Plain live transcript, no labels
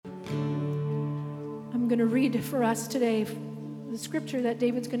going to read for us today the scripture that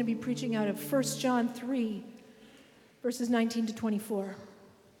David's going to be preaching out of 1 John 3, verses 19 to 24.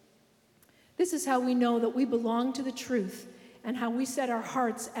 This is how we know that we belong to the truth and how we set our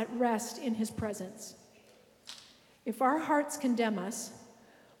hearts at rest in his presence. If our hearts condemn us,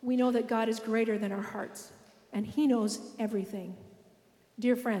 we know that God is greater than our hearts, and he knows everything.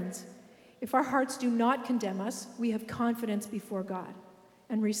 Dear friends, if our hearts do not condemn us, we have confidence before God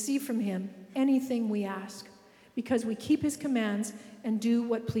and receive from him anything we ask, because we keep his commands and do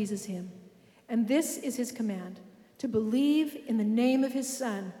what pleases him. And this is his command, to believe in the name of his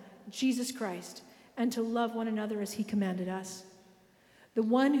Son, Jesus Christ, and to love one another as he commanded us. The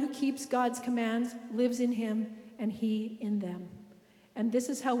one who keeps God's commands lives in him, and he in them. And this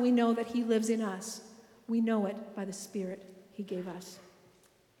is how we know that he lives in us. We know it by the Spirit he gave us.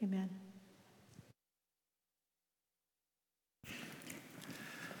 Amen.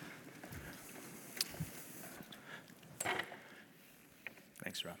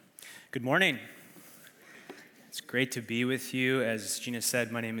 Thanks, Rob. Good morning. It's great to be with you. As Gina said,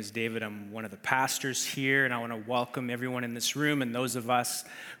 my name is David. I'm one of the pastors here, and I want to welcome everyone in this room and those of us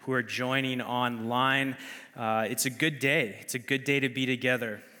who are joining online. It's a good day. It's a good day to be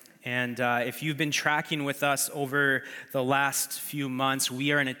together. And if you've been tracking with us over the last few months,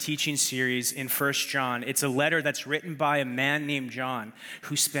 we are in a teaching series in 1 John. It's a letter that's written by a man named John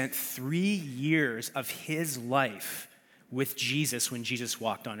who spent 3 years of his life with Jesus when Jesus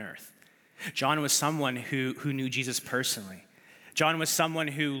walked on earth. John was someone who knew Jesus personally. John was someone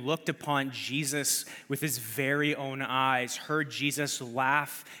who looked upon Jesus with his very own eyes, heard Jesus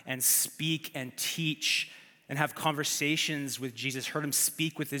laugh and speak and teach and have conversations with Jesus, heard him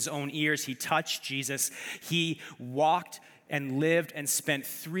speak with his own ears. He touched Jesus. He walked and lived and spent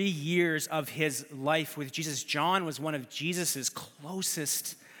 3 years of his life with Jesus. John was one of Jesus's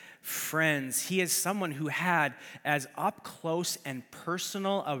closest friends. He is someone who had as up close and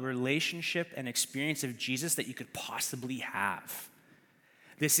personal a relationship and experience of Jesus that you could possibly have.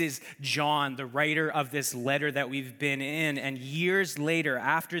 This is John, the writer of this letter that we've been in. And years later,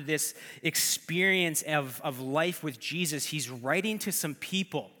 after this experience of life with Jesus, he's writing to some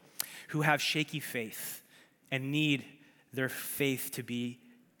people who have shaky faith and need their faith to be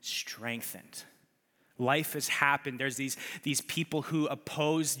strengthened. Life has happened. There's these people who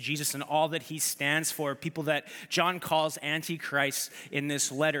oppose Jesus and all that he stands for, people that John calls antichrists in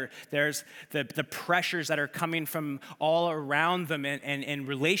this letter. There's the pressures that are coming from all around them and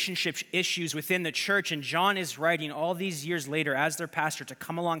relationship issues within the church. And John is writing all these years later as their pastor to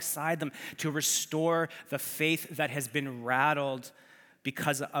come alongside them to restore the faith that has been rattled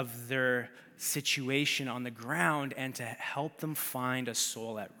because of their situation on the ground and to help them find a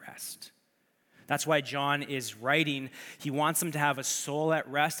soul at rest. That's why John is writing. He wants them to have a soul at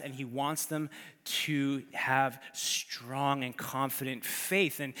rest, and he wants them to have strong and confident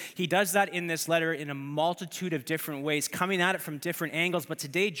faith. And he does that in this letter in a multitude of different ways, coming at it from different angles. But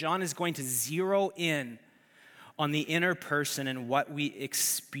today, John is going to zero in on the inner person and what we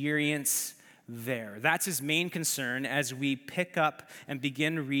experience there. That's his main concern as we pick up and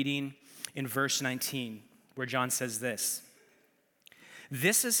begin reading in verse 19, where John says this.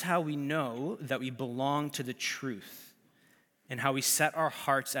 This is how we know that we belong to the truth and how we set our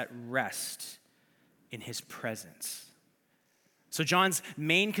hearts at rest in his presence. So John's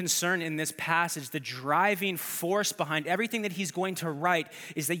main concern in this passage, the driving force behind everything that he's going to write,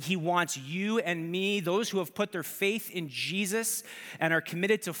 is that he wants you and me, those who have put their faith in Jesus and are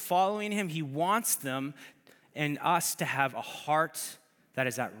committed to following him, he wants them and us to have a heart that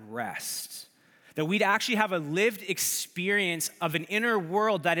is at rest. That we'd actually have a lived experience of an inner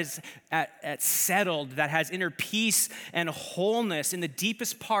world that is at settled, that has inner peace and wholeness in the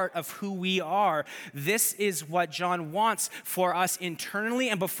deepest part of who we are. This is what John wants for us internally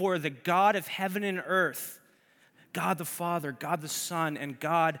and before the God of heaven and earth. God the Father, God the Son, and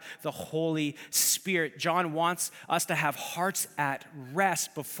God the Holy Spirit. John wants us to have hearts at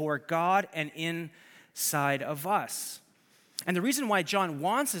rest before God and inside of us. And the reason why John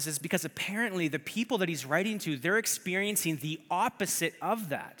wants this is because apparently the people that he's writing to, they're experiencing the opposite of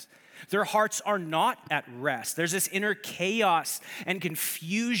that. Their hearts are not at rest. There's this inner chaos and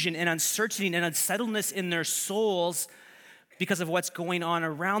confusion and uncertainty and unsettledness in their souls because of what's going on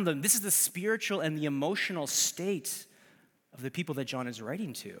around them. This is the spiritual and the emotional state of the people that John is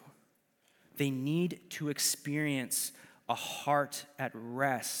writing to. They need to experience a heart at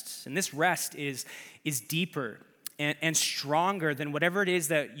rest. And this rest is deeper. and stronger than whatever it is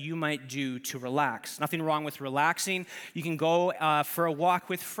that you might do to relax. Nothing wrong with relaxing. You can go for a walk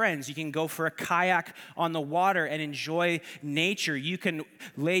with friends. You can go for a kayak on the water and enjoy nature. You can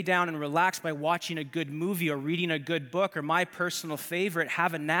lay down and relax by watching a good movie or reading a good book, or my personal favorite,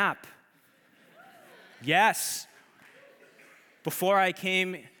 have a nap. Yes. Before I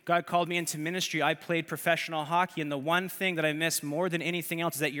came, God called me into ministry, I played professional hockey, and the one thing that I miss more than anything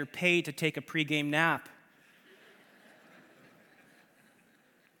else is that you're paid to take a pregame nap.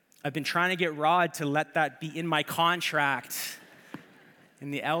 I've been trying to get Rod to let that be in my contract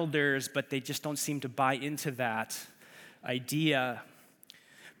and the elders, but they just don't seem to buy into that idea.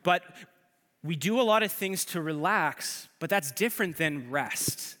 But we do a lot of things to relax, but that's different than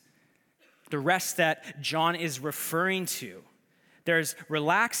rest. The rest that John is referring to. There's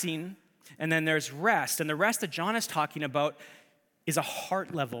relaxing, and then there's rest. And the rest that John is talking about is a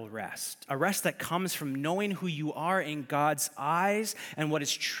heart-level rest, a rest that comes from knowing who you are in God's eyes and what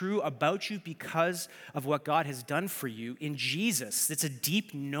is true about you because of what God has done for you in Jesus. It's a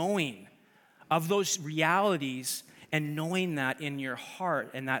deep knowing of those realities and knowing that in your heart,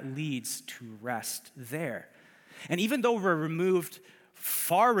 and that leads to rest there. And even though we're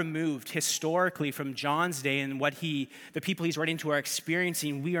far removed historically from John's day and what the people he's writing to are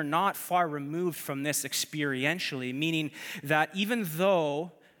experiencing, we are not far removed from this experientially, meaning that even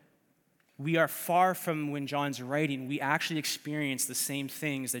though we are far from when John's writing, we actually experience the same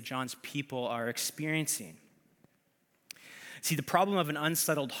things that John's people are experiencing. See, the problem of an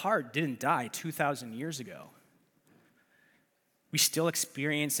unsettled heart didn't die 2,000 years ago. We still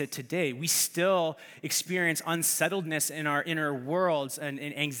experience it today. We still experience unsettledness in our inner worlds and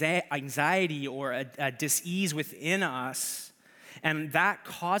anxiety or a dis-ease within us. And that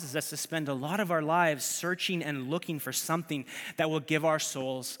causes us to spend a lot of our lives searching and looking for something that will give our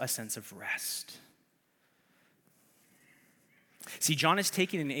souls a sense of rest. See, John is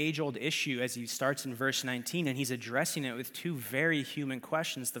taking an age-old issue as he starts in verse 19, and he's addressing it with two very human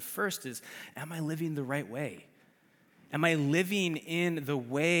questions. The first is, am I living the right way? Am I living in the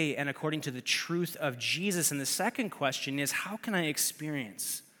way and according to the truth of Jesus? And the second question is, how can I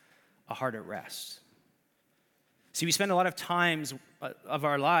experience a heart at rest? See, we spend a lot of times of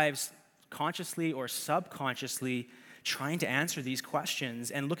our lives, consciously or subconsciously, trying to answer these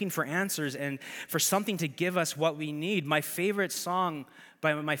questions and looking for answers and for something to give us what we need. My favorite song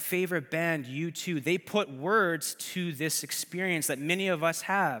by my favorite band, U2, they put words to this experience that many of us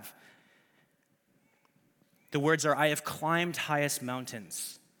have. The words are, I have climbed highest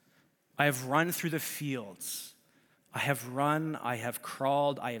mountains. I have run through the fields. I have run, I have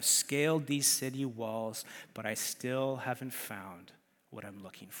crawled, I have scaled these city walls, but I still haven't found what I'm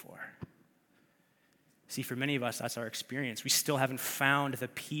looking for. See, for many of us, that's our experience. We still haven't found the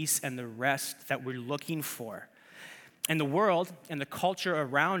peace and the rest that we're looking for. And the world and the culture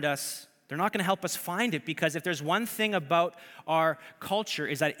around us, they're not going to help us find it, because if there's one thing about our culture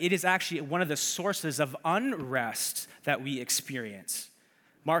is that it is actually one of the sources of unrest that we experience.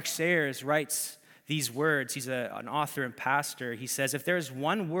 Mark Sayers writes these words. He's an author and pastor. He says, if there's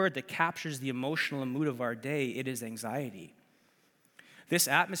one word that captures the emotional mood of our day, it is anxiety. This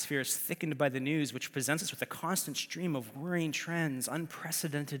atmosphere is thickened by the news, which presents us with a constant stream of worrying trends,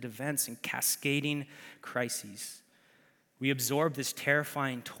 unprecedented events, and cascading crises. We absorb this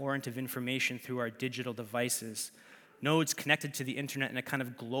terrifying torrent of information through our digital devices, nodes connected to the internet in a kind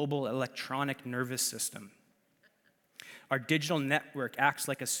of global electronic nervous system. Our digital network acts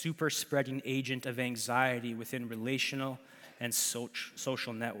like a super-spreading agent of anxiety within relational and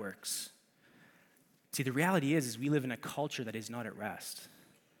social networks. See, the reality is we live in a culture that is not at rest.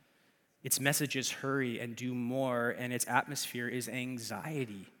 Its messages hurry and do more, and its atmosphere is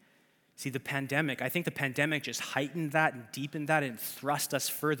anxiety. See, I think the pandemic just heightened that and deepened that and thrust us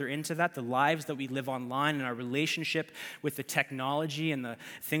further into that. The lives that we live online and our relationship with the technology and the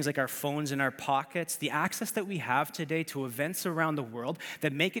things like our phones in our pockets, the access that we have today to events around the world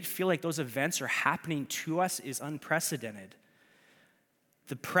that make it feel like those events are happening to us is unprecedented.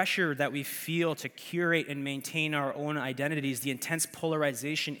 The pressure that we feel to curate and maintain our own identities, the intense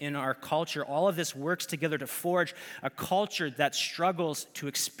polarization in our culture, all of this works together to forge a culture that struggles to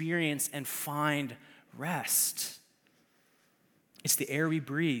experience and find rest. It's the air we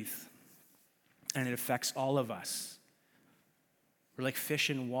breathe, and it affects all of us. We're like fish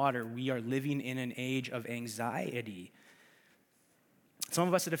in water. We are living in an age of anxiety. Some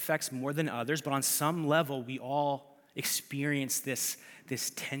of us it affects more than others, but on some level, we all experience this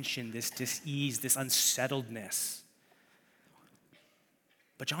tension, this dis-ease, this unsettledness.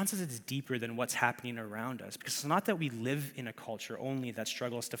 But John says it's deeper than what's happening around us, because it's not that we live in a culture only that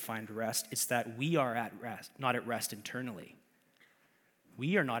struggles to find rest. It's that we are at rest, not at rest internally.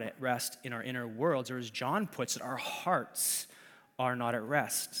 We are not at rest in our inner worlds, or as John puts it, our hearts are not at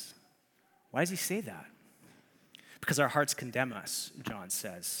rest. Why does he say that? Because our hearts condemn us, John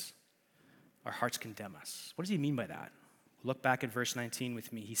says. Our hearts condemn us. What does he mean by that? Look back at verse 19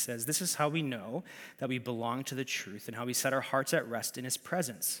 with me. He says, "This is how we know that we belong to the truth and how we set our hearts at rest in his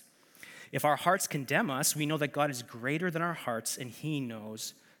presence. If our hearts condemn us, we know that God is greater than our hearts and he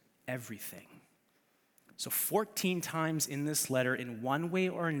knows everything." So 14 times in this letter, in one way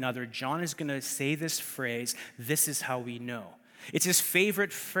or another, John is going to say this phrase, "This is how we know." It's his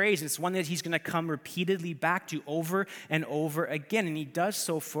favorite phrase. It's one that he's going to come repeatedly back to over and over again, and he does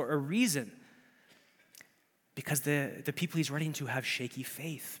so for a reason. Because the people he's writing to have shaky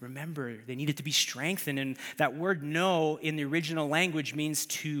faith. Remember, they needed to be strengthened. And that word know in the original language means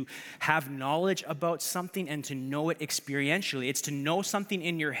to have knowledge about something and to know it experientially. It's to know something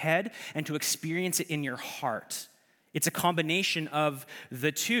in your head and to experience it in your heart. It's a combination of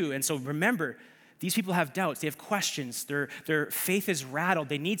the two. And so remember, these people have doubts. They have questions. Their faith is rattled.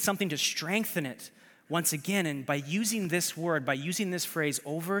 They need something to strengthen it. Once again, and by using this word, by using this phrase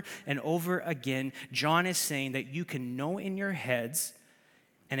over and over again, John is saying that you can know in your heads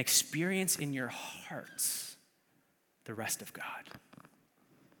and experience in your hearts the rest of God.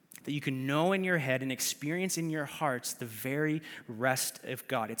 That you can know in your head and experience in your hearts the very rest of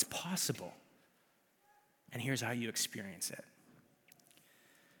God. It's possible. And here's how you experience it.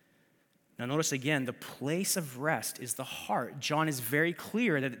 Now notice again, the place of rest is the heart. John is very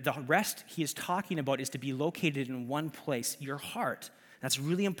clear that the rest he is talking about is to be located in one place, your heart. That's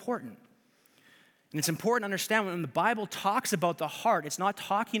really important. And it's important to understand when the Bible talks about the heart, it's not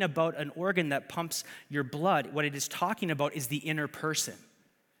talking about an organ that pumps your blood. What it is talking about is the inner person.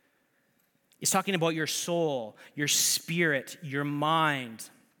 It's talking about your soul, your spirit, your mind,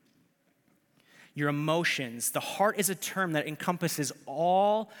 your emotions. The heart is a term that encompasses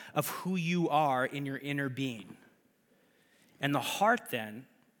all of who you are in your inner being. And the heart then,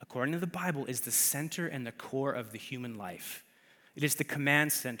 according to the Bible, is the center and the core of the human life. It is the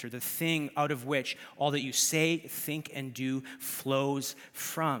command center, the thing out of which all that you say, think, and do flows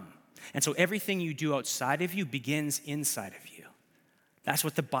from. And so everything you do outside of you begins inside of you. That's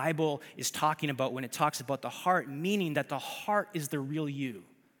what the Bible is talking about when it talks about the heart, meaning that the heart is the real you.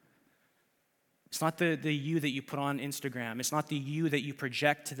 It's not the you that you put on Instagram. It's not the you that you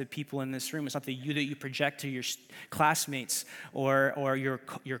project to the people in this room. It's not the you that you project to your classmates or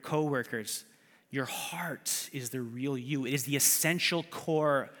your coworkers. Your heart is the real you. It is the essential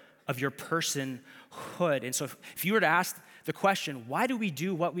core of your personhood. And so if you were to ask the question, why do we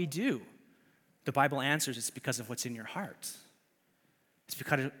do what we do? The Bible answers it's because of what's in your heart. It's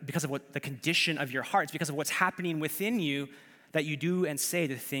because of what the condition of your heart. It's because of what's happening within you that you do and say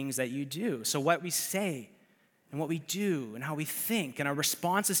the things that you do. So what we say and what we do and how we think and our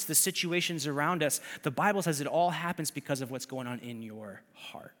responses to the situations around us, the Bible says it all happens because of what's going on in your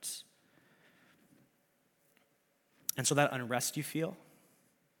heart. And so that unrest you feel,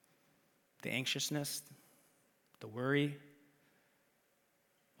 the anxiousness, the worry,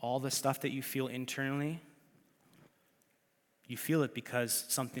 all the stuff that you feel internally, you feel it because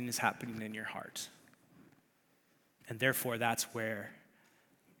something is happening in your heart. And therefore, that's where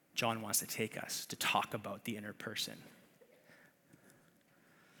John wants to take us, to talk about the inner person.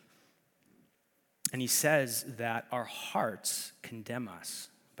 And he says that our hearts condemn us.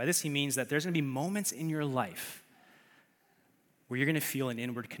 By this, he means that there's going to be moments in your life where you're going to feel an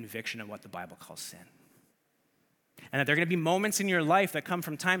inward conviction of what the Bible calls sin. And that there are going to be moments in your life that come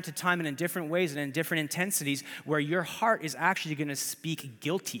from time to time and in different ways and in different intensities where your heart is actually going to speak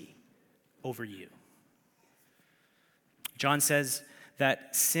guilty over you. John says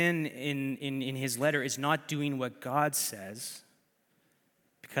that sin in his letter is not doing what God says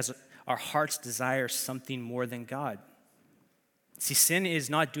because our hearts desire something more than God. See, sin is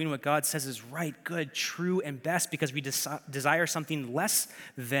not doing what God says is right, good, true, and best because we desire something less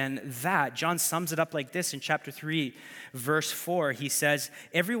than that. John sums it up like this in chapter 3, verse 4. He says,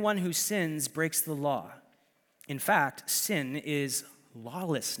 "Everyone who sins breaks the law. In fact, sin is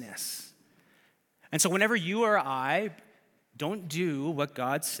lawlessness." And so whenever you or I don't do what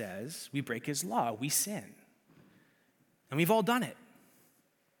God says, we break his law, we sin. And we've all done it.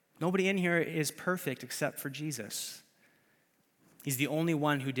 Nobody in here is perfect except for Jesus. He's the only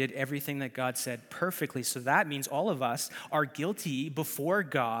one who did everything that God said perfectly. So that means all of us are guilty before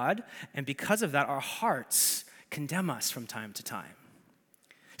God, and because of that, our hearts condemn us from time to time.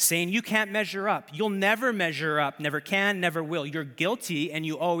 saying you can't measure up. You'll never measure up, never can, never will. You're guilty and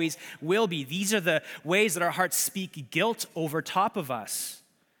you always will be. These are the ways that our hearts speak guilt over top of us.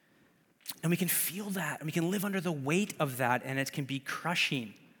 And we can feel that and we can live under the weight of that, and it can be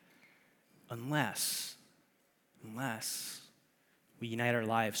crushing unless we unite our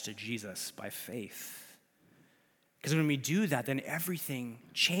lives to Jesus by faith. Because when we do that, then everything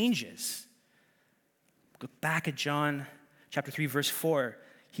changes. Look back at John chapter 3, verse 4.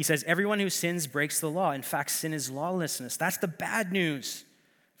 He says, everyone who sins breaks the law. In fact, sin is lawlessness. That's the bad news.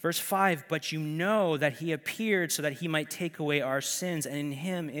 Verse 5, but you know that he appeared so that he might take away our sins, and in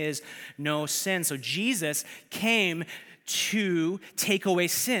him is no sin. So Jesus came to take away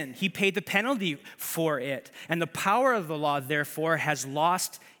sin. He paid the penalty for it. And the power of the law, therefore, has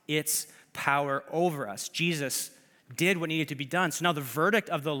lost its power over us. Jesus did what needed to be done. So now the verdict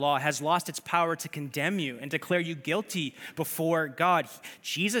of the law has lost its power to condemn you and declare you guilty before God.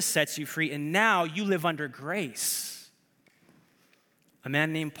 Jesus sets you free, and now you live under grace. A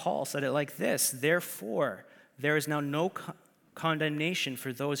man named Paul said it like this: therefore, there is now no condemnation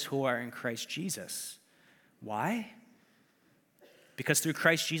for those who are in Christ Jesus. Why? Because through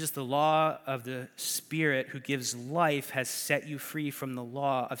Christ Jesus, the law of the Spirit who gives life has set you free from the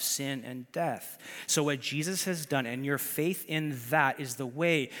law of sin and death. So what Jesus has done, and your faith in that, is the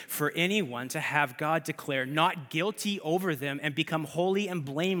way for anyone to have God declare not guilty over them and become holy and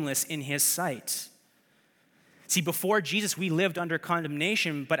blameless in his sight. See, before Jesus, we lived under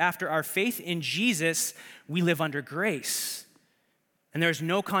condemnation, but after our faith in Jesus, we live under grace. And there's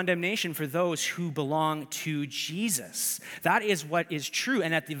no condemnation for those who belong to Jesus. That is what is true.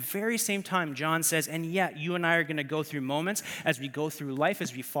 And at the very same time, John says, and yet you and I are going to go through moments as we go through life,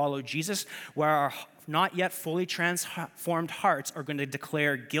 as we follow Jesus, where our not yet fully transformed hearts are going to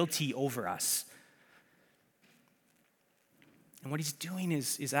declare guilty over us. And what he's doing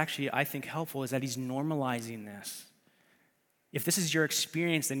is actually, I think, helpful, is that he's normalizing this. If this is your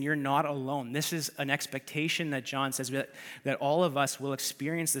experience, then you're not alone. This is an expectation that John says that all of us will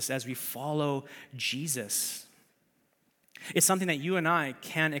experience this as we follow Jesus. It's something that you and I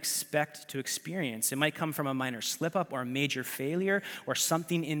can expect to experience. It might come from a minor slip-up or a major failure or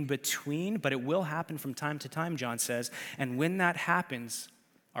something in between, but it will happen from time to time, John says. And when that happens,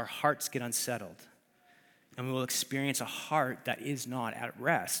 our hearts get unsettled. And we will experience a heart that is not at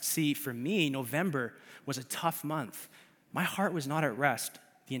rest. See, for me, November was a tough month. My heart was not at rest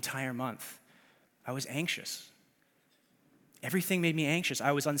the entire month. I was anxious. Everything made me anxious.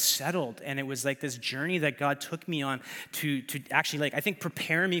 I was unsettled, and it was like this journey that God took me on to actually, I think,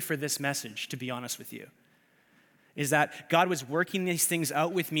 prepare me for this message, to be honest with you. Is that God was working these things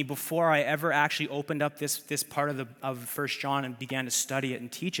out with me before I ever actually opened up this part of 1 John and began to study it and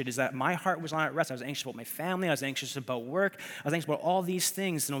teach it. Is that my heart was not at rest. I was anxious about my family. I was anxious about work. I was anxious about all these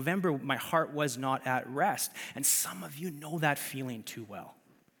things. In November, my heart was not at rest. And some of you know that feeling too well.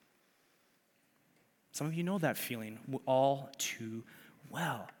 Some of you know that feeling all too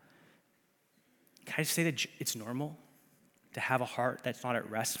well. Can I just say that it's normal to have a heart that's not at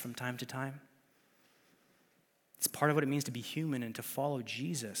rest from time to time? It's part of what it means to be human and to follow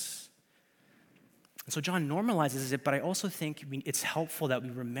Jesus. And so John normalizes it, but I also think it's helpful that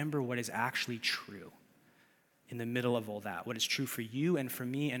we remember what is actually true in the middle of all that, what is true for you and for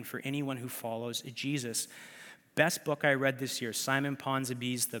me and for anyone who follows Jesus. Best book I read this year, Simon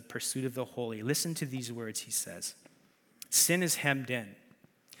Ponsonby's The Pursuit of the Holy. Listen to these words he says. Sin is hemmed in.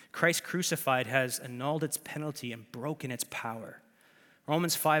 Christ crucified has annulled its penalty and broken its power.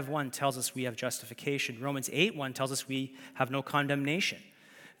 Romans 5:1 tells us we have justification. Romans 8:1 tells us we have no condemnation.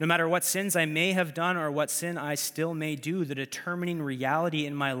 No matter what sins I may have done or what sin I still may do, the determining reality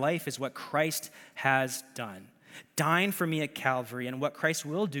in my life is what Christ has done, dying for me at Calvary, and what Christ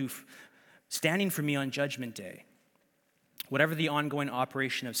will do, standing for me on Judgment Day. Whatever the ongoing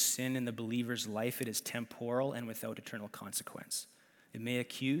operation of sin in the believer's life, it is temporal and without eternal consequence. It may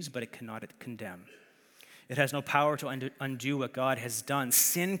accuse, but it cannot condemn. It has no power to undo what God has done.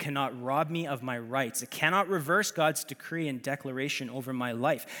 Sin cannot rob me of my rights. It cannot reverse God's decree and declaration over my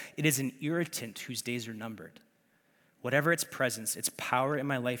life. It is an irritant whose days are numbered. Whatever its presence, its power in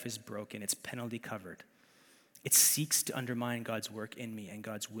my life is broken, its penalty covered. It seeks to undermine God's work in me and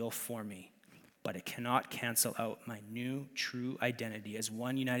God's will for me, but it cannot cancel out my new, true identity as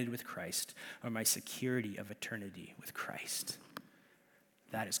one united with Christ or my security of eternity with Christ.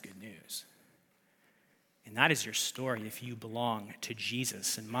 That is good news. And that is your story if you belong to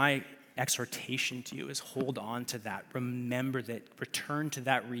Jesus. And my exhortation to you is hold on to that. Remember that. Return to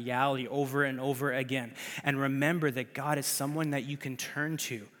that reality over and over again. And remember that God is someone that you can turn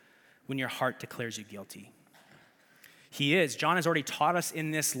to when your heart declares you guilty. He is. John has already taught us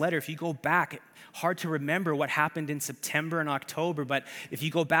in this letter. If you go back, hard to remember what happened in September and October, but if you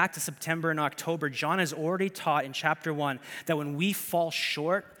go back to September and October, John has already taught in chapter 1 that when we fall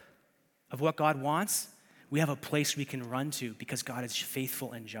short of what God wants, we have a place we can run to because God is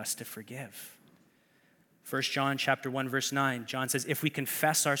faithful and just to forgive. 1 John chapter 1, verse 9, John says, if we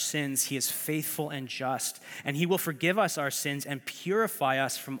confess our sins, he is faithful and just, and he will forgive us our sins and purify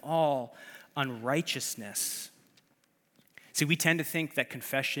us from all unrighteousness. See, we tend to think that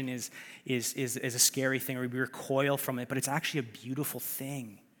confession is a scary thing, or we recoil from it, but it's actually a beautiful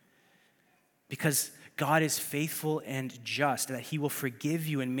thing. Because God is faithful and just, that he will forgive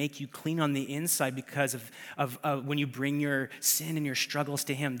you and make you clean on the inside because of when you bring your sin and your struggles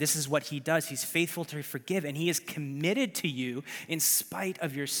to him. This is what he does. He's faithful to forgive, and he is committed to you in spite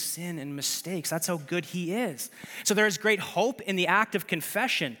of your sin and mistakes. That's how good he is. So there is great hope in the act of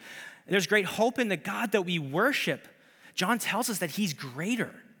confession. There's great hope in the God that we worship. John tells us that he's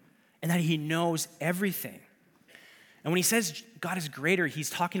greater and that he knows everything. And when he says God is greater, he's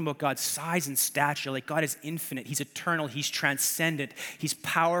talking about God's size and stature. Like God is infinite, he's eternal, he's transcendent, he's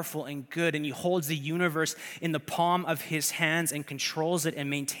powerful and good, and he holds the universe in the palm of his hands and controls it and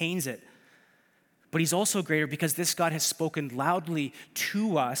maintains it. But he's also greater because this God has spoken loudly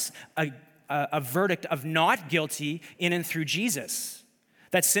to us a verdict of not guilty in and through Jesus.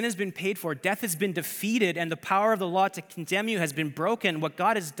 That sin has been paid for, death has been defeated, and the power of the law to condemn you has been broken. What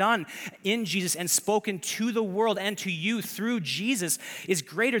God has done in Jesus and spoken to the world and to you through Jesus is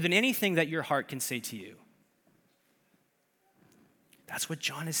greater than anything that your heart can say to you. That's what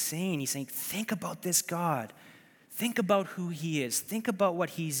John is saying. He's saying, think about this God. Think about who he is. Think about what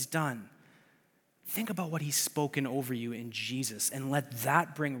he's done. Think about what he's spoken over you in Jesus, and let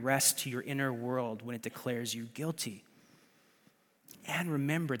that bring rest to your inner world when it declares you guilty. And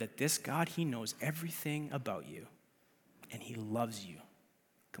remember that this God, he knows everything about you, and he loves you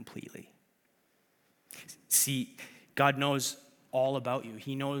completely. See, God knows all about you.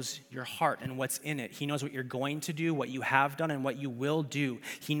 He knows your heart and what's in it. He knows what you're going to do, what you have done, and what you will do.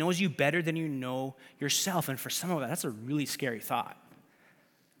 He knows you better than you know yourself. And for some of us, that's a really scary thought.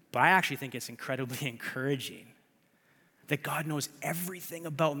 But I actually think it's incredibly encouraging that God knows everything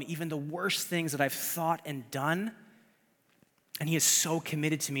about me, even the worst things that I've thought and done. And he is so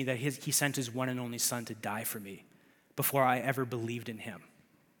committed to me that he sent his one and only son to die for me before I ever believed in him.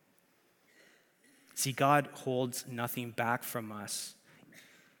 See, God holds nothing back from us.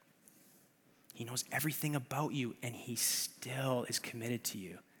 He knows everything about you, and he still is committed to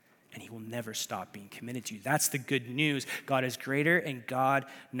you. And he will never stop being committed to you. That's the good news. God is greater, and God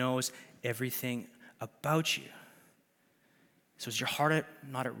knows everything about you. So is your heart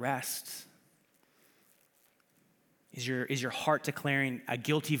not at rest? Is your heart declaring a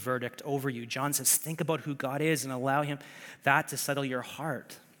guilty verdict over you? John says, think about who God is and allow him that to settle your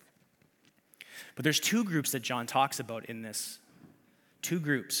heart. But there's two groups that John talks about in this. Two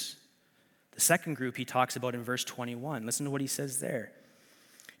groups. The second group he talks about in verse 21. Listen to what he says there.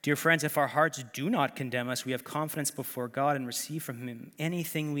 Dear friends, if our hearts do not condemn us, we have confidence before God and receive from him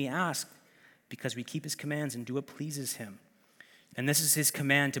anything we ask because we keep his commands and do what pleases him. And this is his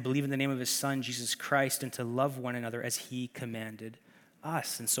command, to believe in the name of his son, Jesus Christ, and to love one another as he commanded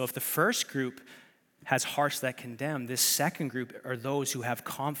us. And so if the first group has hearts that condemn, this second group are those who have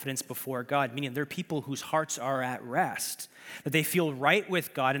confidence before God, meaning they're people whose hearts are at rest, that they feel right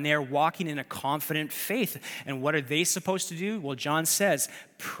with God and they are walking in a confident faith. And what are they supposed to do? Well, John says,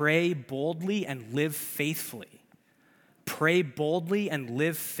 pray boldly and live faithfully. Pray boldly and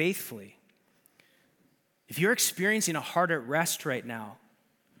live faithfully. If you're experiencing a heart at rest right now,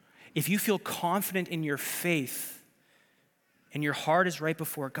 if you feel confident in your faith and your heart is right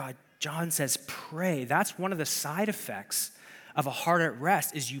before God, John says pray. That's one of the side effects of a heart at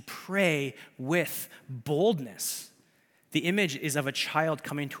rest is you pray with boldness. The image is of a child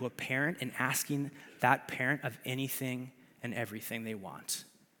coming to a parent and asking that parent of anything and everything they want.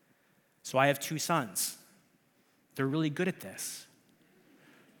 So I have two sons. They're really good at this.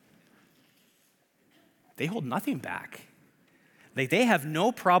 They hold nothing back. They have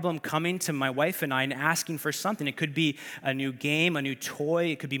no problem coming to my wife and I and asking for something. It could be a new game, a new toy.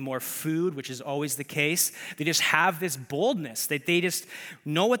 It could be more food, which is always the case. They just have this boldness that they just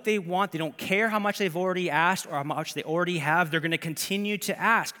know what they want. They don't care how much they've already asked or how much they already have. They're going to continue to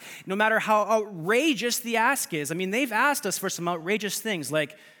ask, no matter how outrageous the ask is. I mean, they've asked us for some outrageous things,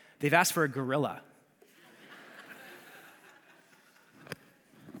 like they've asked for a gorilla,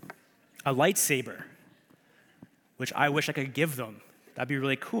 a lightsaber, which I wish I could give them. That'd be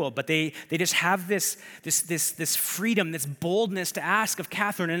really cool. But they just have this freedom, this boldness to ask of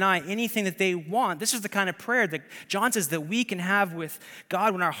Catherine and I anything that they want. This is the kind of prayer that John says that we can have with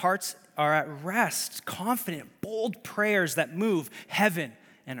God when our hearts are at rest. Confident, bold prayers that move heaven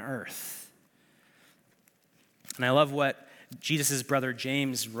and earth. And I love what Jesus' brother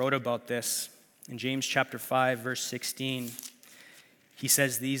James wrote about this. In James chapter 5, verse 16, he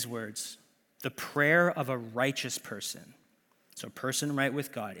says these words, "The prayer of a righteous person," so a person right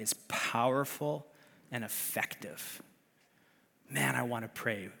with God, "is powerful and effective." Man, I want to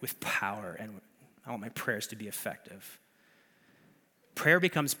pray with power, and I want my prayers to be effective. Prayer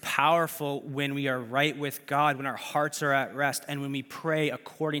becomes powerful when we are right with God, when our hearts are at rest, and when we pray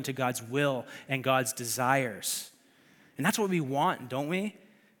according to God's will and God's desires. And that's what we want, don't we?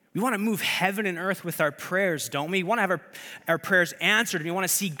 We want to move heaven and earth with our prayers, don't we? We want to have our prayers answered, and we want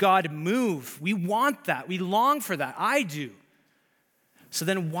to see God move. We want that. We long for that. I do. So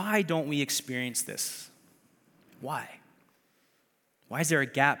then why don't we experience this? Why? Why is there a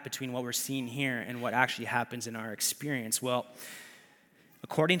gap between what we're seeing here and what actually happens in our experience? Well,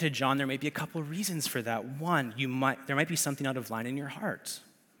 according to John, there might be a couple of reasons for that. One, there might be something out of line in your heart.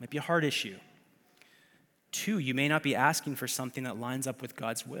 It might be a heart issue. Two, you may not be asking for something that lines up with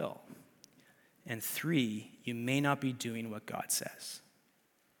God's will. And three, you may not be doing what God says.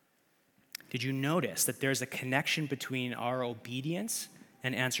 Did you notice that there's a connection between our obedience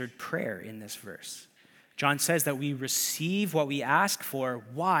and answered prayer in this verse? John says that we receive what we ask for.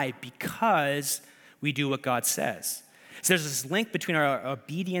 Why? Because we do what God says. So there's this link between our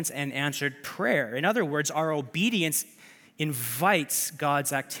obedience and answered prayer. In other words, our obedience invites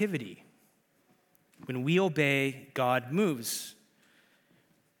God's activity. When we obey, God moves.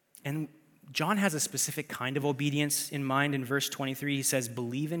 And John has a specific kind of obedience in mind. In verse 23, he says,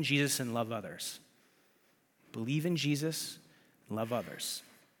 "Believe in Jesus and love others." Believe in Jesus, love others.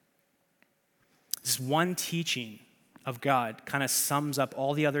 This one teaching of God kind of sums up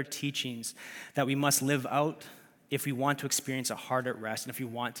all the other teachings that we must live out if we want to experience a heart at rest and if we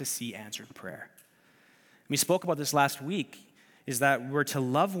want to see answered prayer. We spoke about this last week, is that we're to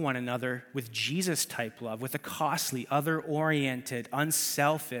love one another with Jesus-type love, with a costly, other-oriented,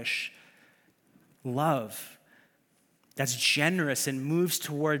 unselfish love that's generous and moves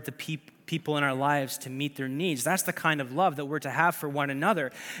toward the people in our lives to meet their needs. That's the kind of love that we're to have for one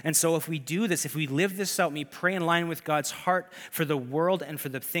another. And so if we do this, if we live this out, and we pray in line with God's heart for the world and for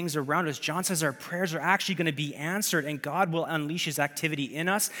the things around us, John says our prayers are actually going to be answered, and God will unleash his activity in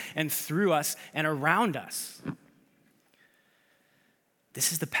us and through us and around us.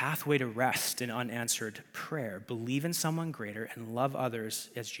 This is the pathway to rest in unanswered prayer. Believe in someone greater and love others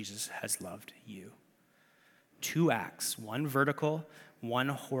as Jesus has loved you. Two acts, one vertical, one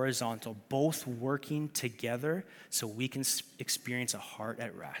horizontal, both working together so we can experience a heart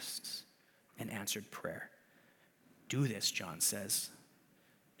at rest and answered prayer. Do this, John says,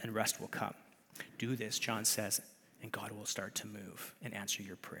 and rest will come. Do this, John says, and God will start to move and answer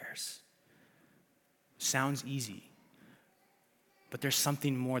your prayers. Sounds easy. But there's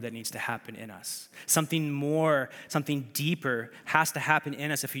something more that needs to happen in us. Something more, something deeper has to happen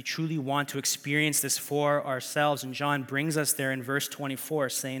in us if we truly want to experience this for ourselves. And John brings us there in verse 24,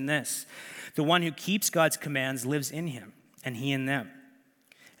 saying this: "The one who keeps God's commands lives in him, and he in them.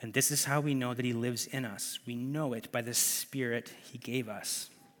 And this is how we know that he lives in us. We know it by the Spirit he gave us."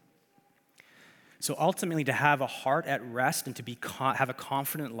 So ultimately, to have a heart at rest and to have a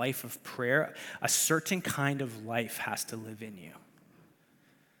confident life of prayer, a certain kind of life has to live in you.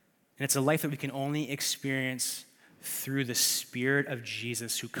 And it's a life that we can only experience through the Spirit of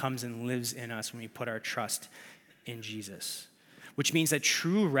Jesus who comes and lives in us when we put our trust in Jesus. Which means that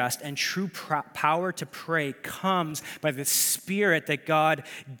true rest and true power to pray comes by the Spirit that God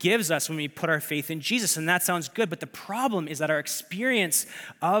gives us when we put our faith in Jesus. And that sounds good, but the problem is that our experience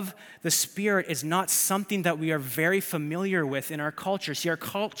of the Spirit is not something that we are very familiar with in our culture. See, our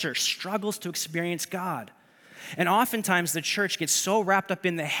culture struggles to experience God. And oftentimes the church gets so wrapped up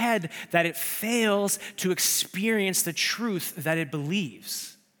in the head that it fails to experience the truth that it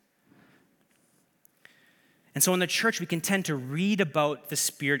believes. And so in the church, we can tend to read about the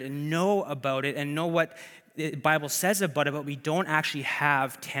Spirit and know about it and know what the Bible says about it, but we don't actually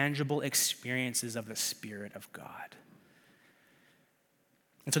have tangible experiences of the Spirit of God.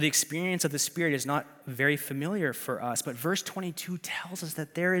 And so the experience of the Spirit is not very familiar for us, but verse 22 tells us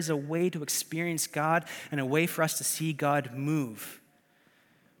that there is a way to experience God and a way for us to see God move.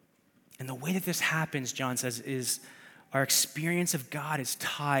 And the way that this happens, John says, is our experience of God is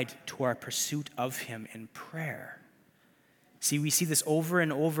tied to our pursuit of him in prayer. See, we see this over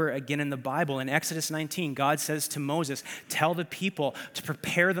and over again in the Bible. In Exodus 19, God says to Moses, tell the people to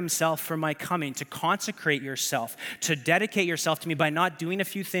prepare themselves for my coming, to consecrate yourself, to dedicate yourself to me by not doing a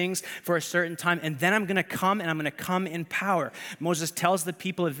few things for a certain time, and then I'm going to come, and I'm going to come in power. Moses tells the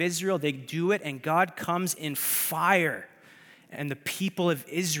people of Israel, they do it, and God comes in fire. And the people of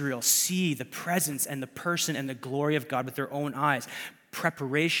Israel see the presence and the person and the glory of God with their own eyes.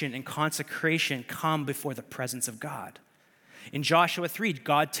 Preparation and consecration come before the presence of God. In Joshua 3,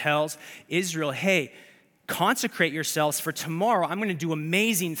 God tells Israel, hey, consecrate yourselves for tomorrow. I'm going to do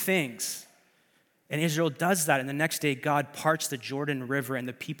amazing things. And Israel does that. And the next day, God parts the Jordan River, and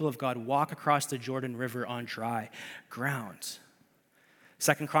the people of God walk across the Jordan River on dry ground.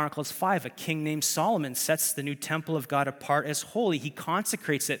 2 Chronicles 5, a king named Solomon sets the new temple of God apart as holy. He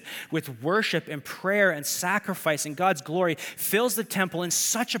consecrates it with worship and prayer and sacrifice, and God's glory fills the temple in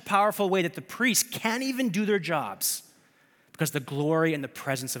such a powerful way that the priests can't even do their jobs, because the glory and the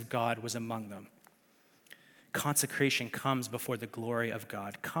presence of God was among them. Consecration comes before the glory of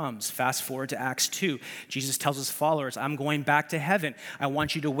God comes. Fast forward to Acts 2. Jesus tells his followers, I'm going back to heaven. I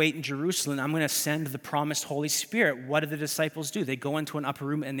want you to wait in Jerusalem. I'm going to send the promised Holy Spirit. What do the disciples do? They go into an upper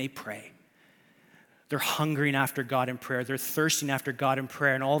room and they pray. They're hungering after God in prayer. They're thirsting after God in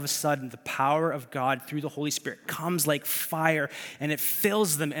prayer. And all of a sudden, the power of God through the Holy Spirit comes like fire, and it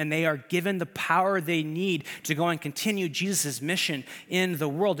fills them, and they are given the power they need to go and continue Jesus' mission in the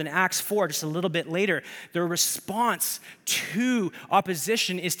world. In Acts 4, just a little bit later, their response to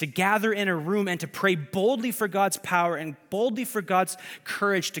opposition is to gather in a room and to pray boldly for God's power and boldly for God's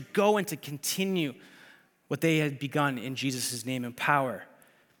courage to go and to continue what they had begun in Jesus' name and power.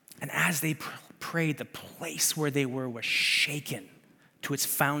 And as they prayed, the place where they were was shaken to its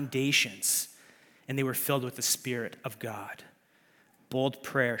foundations, and they were filled with the Spirit of God. Bold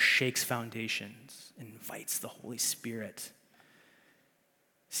prayer shakes foundations, invites the Holy Spirit.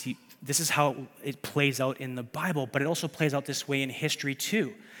 See, this is how it plays out in the Bible, but it also plays out this way in history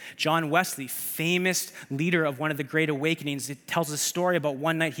too. John Wesley, famous leader of one of the Great Awakenings, it tells a story about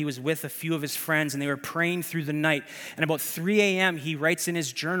one night he was with a few of his friends and they were praying through the night. And about 3 a.m., he writes in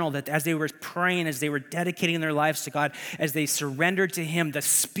his journal that as they were praying, as they were dedicating their lives to God, as they surrendered to him, the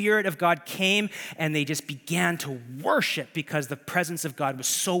Spirit of God came and they just began to worship because the presence of God was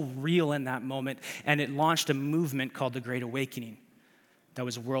so real in that moment. And it launched a movement called the Great Awakening that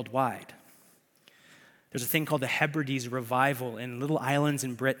was worldwide. There's a thing called the Hebrides Revival in little islands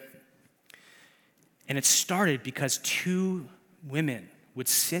in Britain. And it started because 2 women would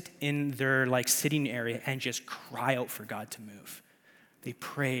sit in their sitting area and just cry out for God to move. They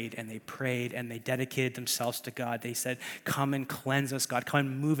prayed and they prayed and they dedicated themselves to God. They said, come and cleanse us, God. Come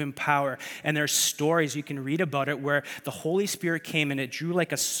and move in power. And there's stories, you can read about it, where the Holy Spirit came and it drew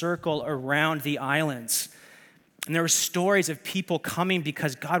like a circle around the islands. And there were stories of people coming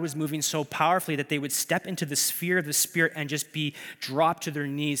because God was moving so powerfully that they would step into the sphere of the Spirit and just be dropped to their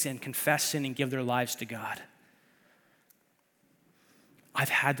knees and confess sin and give their lives to God. I've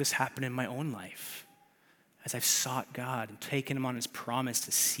had this happen in my own life as I've sought God and taken him on his promise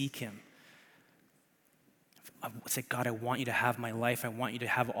to seek him. I say, God, I want you to have my life. I want you to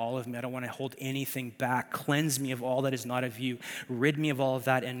have all of me. I don't want to hold anything back. Cleanse me of all that is not of you. Rid me of all of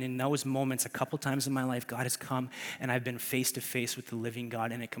that. And in those moments, a couple times in my life, God has come and I've been face to face with the living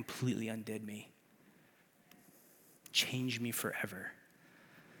God, and it completely undid me. Changed me forever.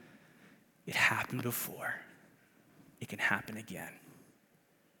 It happened before. It can happen again.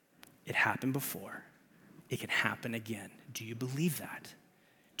 It happened before. It can happen again. Do you believe that?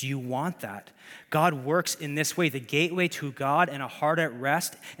 Do you want that? God works in this way. The gateway to God and a heart at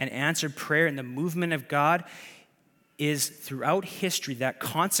rest and answered prayer and the movement of God is throughout history that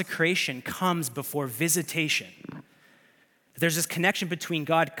consecration comes before visitation. There's this connection between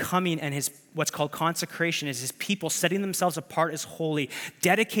God coming and his what's called consecration is his people setting themselves apart as holy,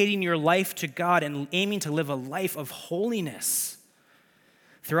 dedicating your life to God and aiming to live a life of holiness.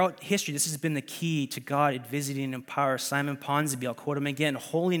 Throughout history, this has been the key to God visiting in power. Simon Ponsonby, I'll quote him again,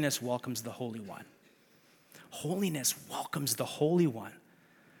 holiness welcomes the Holy One. Holiness welcomes the Holy One.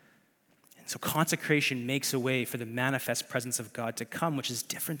 And so consecration makes a way for the manifest presence of God to come, which is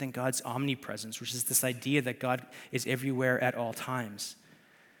different than God's omnipresence, which is this idea that God is everywhere at all times.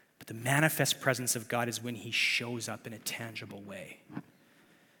 But the manifest presence of God is when he shows up in a tangible way.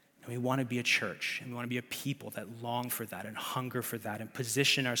 And we want to be a church, and we want to be a people that long for that and hunger for that and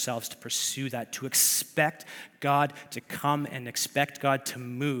position ourselves to pursue that, to expect God to come and expect God to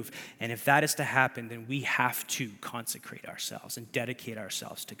move. And if that is to happen, then we have to consecrate ourselves and dedicate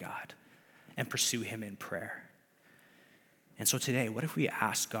ourselves to God and pursue him in prayer. And so today, what if we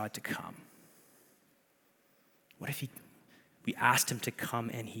ask God to come? What if We asked him to come,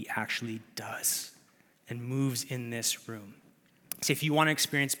 and he actually does and moves in this room. See, if you want to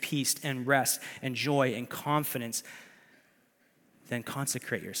experience peace and rest and joy and confidence, then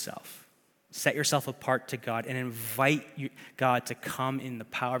consecrate yourself. Set yourself apart to God and invite God to come in the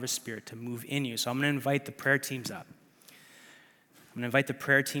power of his Spirit to move in you. So I'm going to invite the prayer teams up.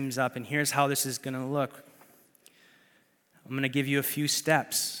 And here's how this is going to look. I'm going to give you a few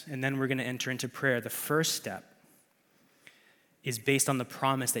steps, and then we're going to enter into prayer. The first step is based on the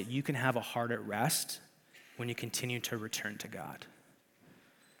promise that you can have a heart at rest when you continue to return to God.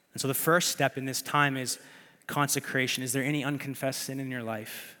 And so the first step in this time is consecration. Is there any unconfessed sin in your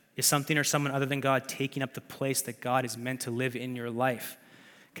life? Is something or someone other than God taking up the place that God is meant to live in your life?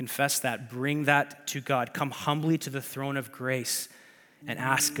 Confess that. Bring that to God. Come humbly to the throne of grace and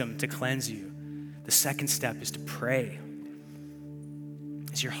ask him to cleanse you. The second step is to pray.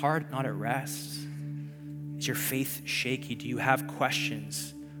 Is your heart not at rest? Is your faith shaky? Do you have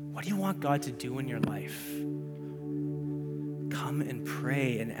questions? What do you want God to do in your life? Come and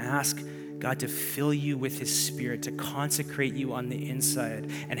pray and ask God to fill you with his Spirit, to consecrate you on the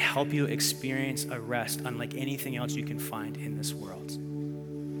inside and help you experience a rest unlike anything else you can find in this world.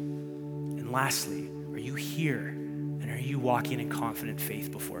 And lastly, are you here and are you walking in confident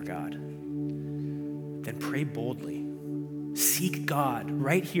faith before God? Then pray boldly. Seek God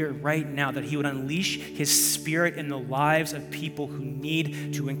right here, right now, that he would unleash his Spirit in the lives of people who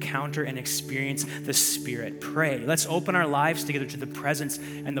need to encounter and experience the Spirit. Pray. Let's open our lives together to the presence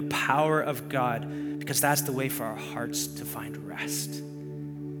and the power of God, because that's the way for our hearts to find rest,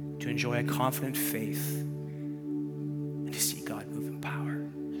 to enjoy a confident faith, and to see God move in power.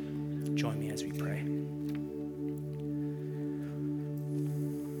 Join me as we pray.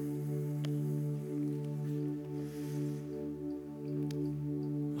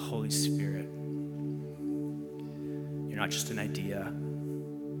 Holy Spirit, you're not just an idea.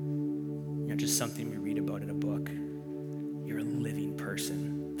 You're not just something we read about in a book. You're a living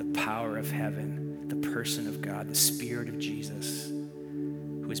person, the power of heaven, the person of God, the Spirit of Jesus,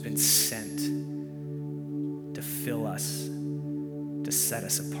 who has been sent to fill us, to set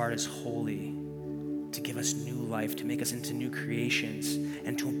us apart as holy, to give us new life, to make us into new creations,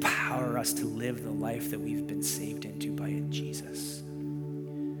 and to empower us to live the life that we've been saved into by Jesus.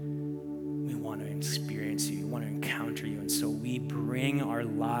 Experience you, we want to encounter you. And so we bring our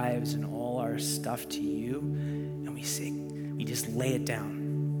lives and all our stuff to you, and we say, we just lay it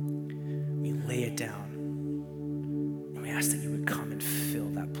down. We lay it down. And we ask that you would come and fill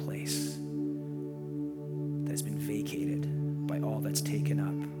that place that has been vacated by all that's taken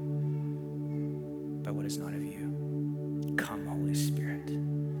up, by what is not of you. Come, Holy Spirit.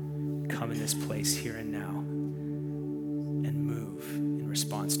 Come in this place here and now and move in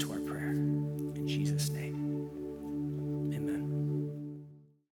response to our